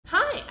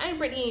I'm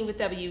Brittany with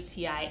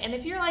WTI, and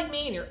if you're like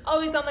me and you're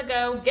always on the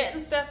go,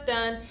 getting stuff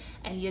done,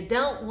 and you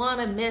don't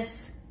want to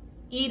miss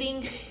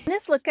eating.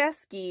 This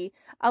Lekesky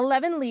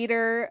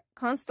 11-liter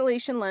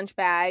Constellation lunch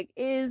bag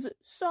is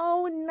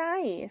so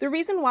nice. The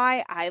reason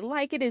why I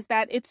like it is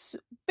that it's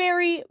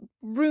very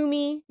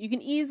roomy. You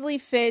can easily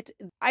fit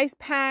ice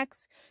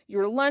packs,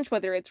 your lunch,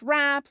 whether it's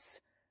wraps,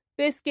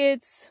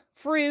 biscuits,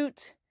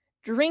 fruit,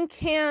 drink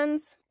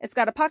cans. It's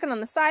got a pocket on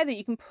the side that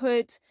you can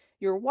put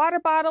your water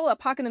bottle, a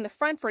pocket in the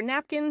front for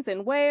napkins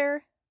and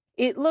wear.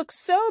 It looks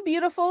so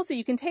beautiful, so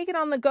you can take it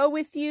on the go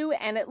with you,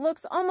 and it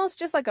looks almost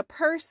just like a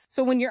purse.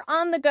 So when you're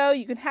on the go,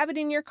 you can have it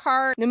in your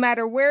car no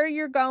matter where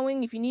you're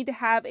going. If you need to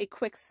have a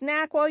quick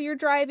snack while you're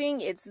driving,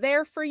 it's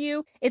there for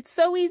you. It's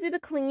so easy to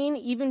clean,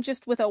 even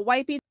just with a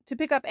wipey to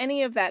pick up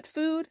any of that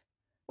food.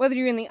 Whether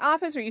you're in the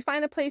office or you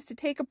find a place to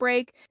take a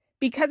break,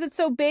 because it's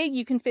so big,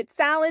 you can fit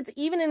salads,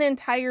 even an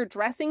entire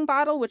dressing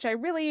bottle, which I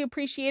really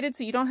appreciated,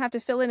 so you don't have to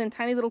fill it in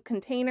tiny little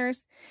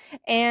containers.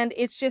 And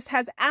it just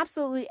has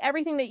absolutely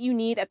everything that you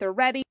need at the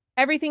ready.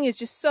 Everything is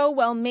just so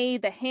well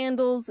made. The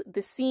handles,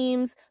 the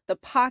seams, the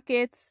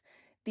pockets,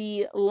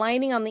 the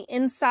lining on the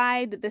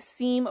inside, the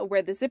seam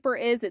where the zipper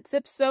is, it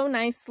zips so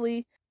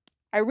nicely.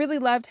 I really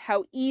loved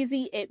how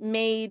easy it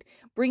made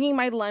bringing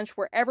my lunch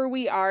wherever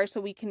we are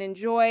so we can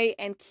enjoy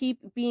and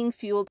keep being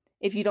fueled.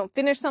 If you don't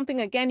finish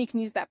something, again, you can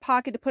use that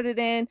pocket to put it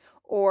in,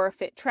 or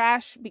fit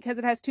trash. Because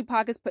it has two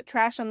pockets, put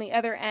trash on the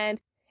other end.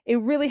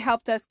 It really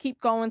helped us keep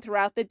going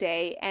throughout the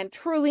day and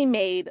truly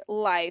made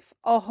life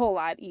a whole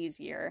lot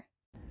easier.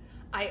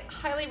 I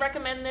highly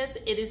recommend this.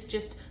 It is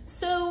just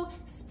so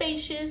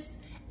spacious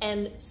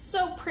and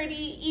so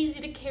pretty,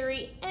 easy to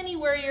carry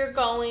anywhere you're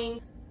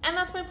going. And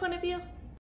that's my point of view.